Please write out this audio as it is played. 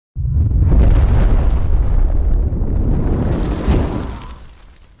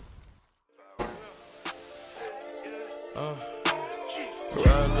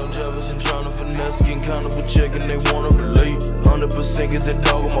100% get that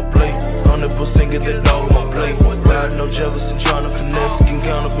dog on my plate. 100% get that dog on my plate. Riding no Jefferson, trying to finesse. Can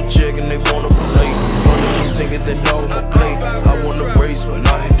count up a check and they wanna relate. 100% get that dog on my plate. I wanna race when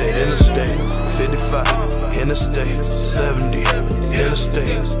I hit that interstate. 55, interstate, 70,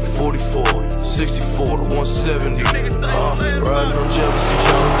 interstate, 44, 64 to 170. Riding no Jefferson,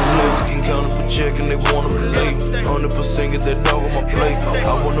 trying to finesse. Can count up a check and they wanna relate. 100% get that dog on my plate.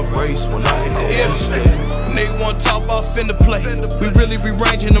 I wanna race when I hit that interstate. Nigga wanna talk about finna play. We really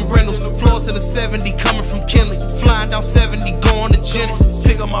rearranging them rentals. Floors in the 70 coming from Kinley. Flying down 70, going to Genesis.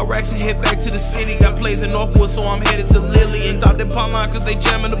 Pick up my racks and head back to the city. Got plays in Northwood, so I'm headed to Lily. And thought that pop line cause they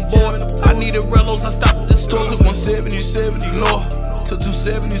jamming the board. I needed relos, I stopped at the store. Took 170, 70 north. To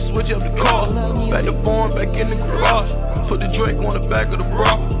 270, switch up the car. Back to foreign, back in the garage. Put the Drake on the back of the bra.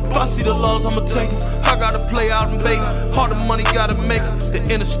 If I see the laws, I'ma take them. I gotta play out and bake. All the money gotta make it. The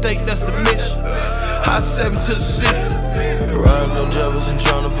interstate, that's the mission. High 7 to the city. Riding no Jefferson,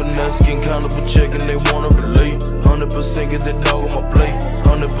 trying to finesse. Can count up a check and they wanna relate. 100% get that dog on my plate.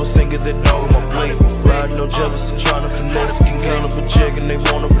 100% get that dog on my plate. Riding no Jefferson, trying to finesse. Can count up a check and they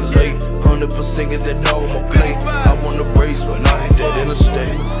wanna relate. 100% get that dog on my plate. I wanna race when I hit that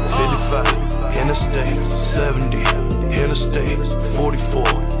interstate. 55, interstate, 70, interstate, 44,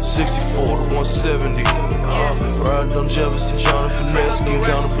 64 to 170. Riding on Jefferson, trying to finesse. Can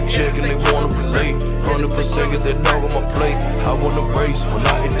count up a check and they wanna relate. 100% get that dog on my plate. I wanna race when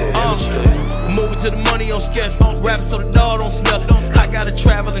I hit that interstate. Moving to the money on schedule. Rapping so the dog don't smell it. I gotta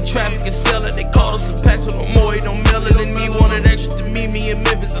travel in traffic and sell it. They called us some packs with no more, he don't mail it. And he wanted extra to meet me in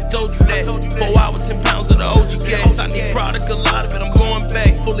Memphis. I told you that. 4 hours, 10 pounds of the OG gas. I need product, a lot of it. I'm going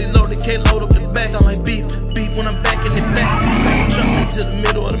back. Fully loaded, can't load up the back. Sound like beef, beef when I'm back in the back. Jumping to the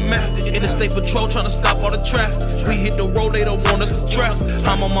middle of the map. Interstate patrol trying to stop all the traffic. We hit the road, they don't want us to trap.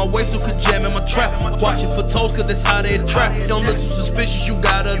 I'm on my way, so could jam in my trap. Watching for toes, cause that's how they trap. Don't look too suspicious, you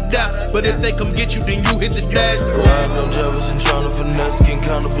gotta adapt. But if they come get you, then you hit the dashboard. Riding no Jefferson, trying to finesse. Can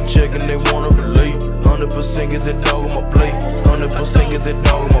count up a check and they wanna relate. 100% get that dog on my plate. 100% get that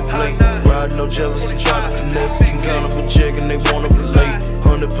dog on my plate. Riding no Jefferson, trying to finesse. Can count up a check and they wanna relate.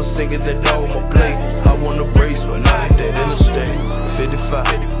 100% get that dog on my plate. I wanna race when I hit that interstate. 55,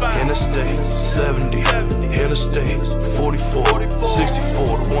 interstate, 70, interstate, 44, 64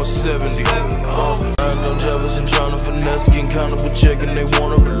 to 170. Riding no Jefferson, trying to finesse. Can count up a check and they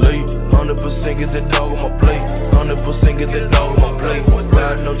wanna relate. 100% get that dog on my plate. 100% get that dog on my plate.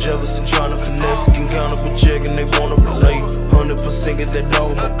 Riding no Jefferson, trying to finesse. Can count up a check and they wanna relate. 100% get that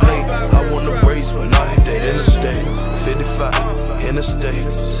dog on my plate. I wanna race when I hit that interstate. 55, interstate,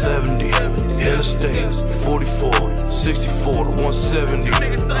 70, interstate, 44, 64 to 170.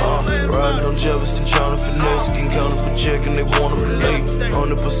 Riding on Jefferson, trying to finesse. Can count up a check and they wanna relate.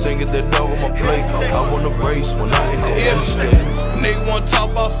 100% get that dog on my plate. I wanna race when I hit that interstate. Nigga wanna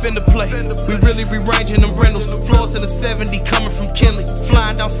talk about finna play. We really rearranging them rentals. Floors in the 70 coming from Kinley.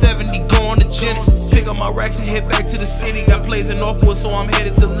 Flying down 70, going to Genesis. Pick up my racks and head back to the city. Got plays in Northwood, so I'm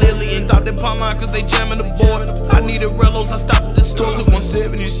headed to Lily. And thought that pop line cause they jamming the board. I needed relos, I stopped at the store. Took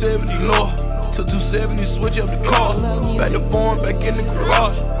 170, 70 north. To 270, switch up the car. Back to foreign, back in the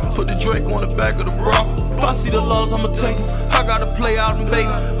garage. Put the Drake on the back of the bra. If I see the laws, I'ma take them. I gotta play out and bake.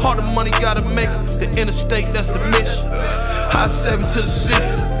 All the money gotta make it. The interstate, that's the mission. High 7 to the city.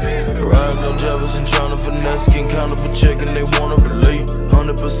 Riding no Jefferson, trying to finesse. Can count up a check and they wanna relate.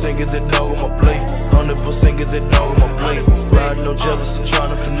 100% get that dog on my plate. 100% get that dog on my plate. Riding no Jefferson,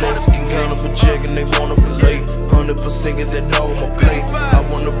 trying to finesse. Can count up a check and they wanna relate. 100% get that dog on my plate. I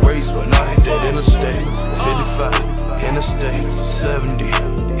wanna race when I hit that interstate. 55, interstate, 70,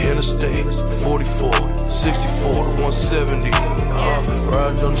 interstate, 44, 64 to 170.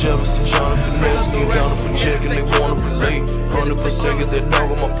 Riding on Jefferson, trying to finesse. Can count up a check and they wanna relate. 100% get that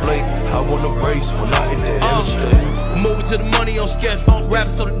dog on my plate. I wanna race when I hit that interstate. Moving to the money on schedule. Rapping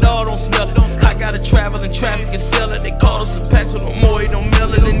so the dog don't smell it. I gotta travel in traffic and sell it. They called us some packs with no more, he don't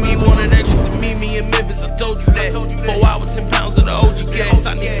mail it. And he wanted extra to meet me in Memphis. I told you that. 4 hours, 10 pounds of the OG gas.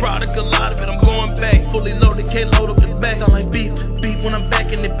 I need product, a lot of it. I'm going back. Fully loaded, can't load up the back. Sound like beef, beef when I'm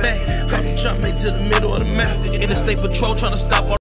back in the back. I'm jumping to the middle of the map. Interstate patrol trying to stop all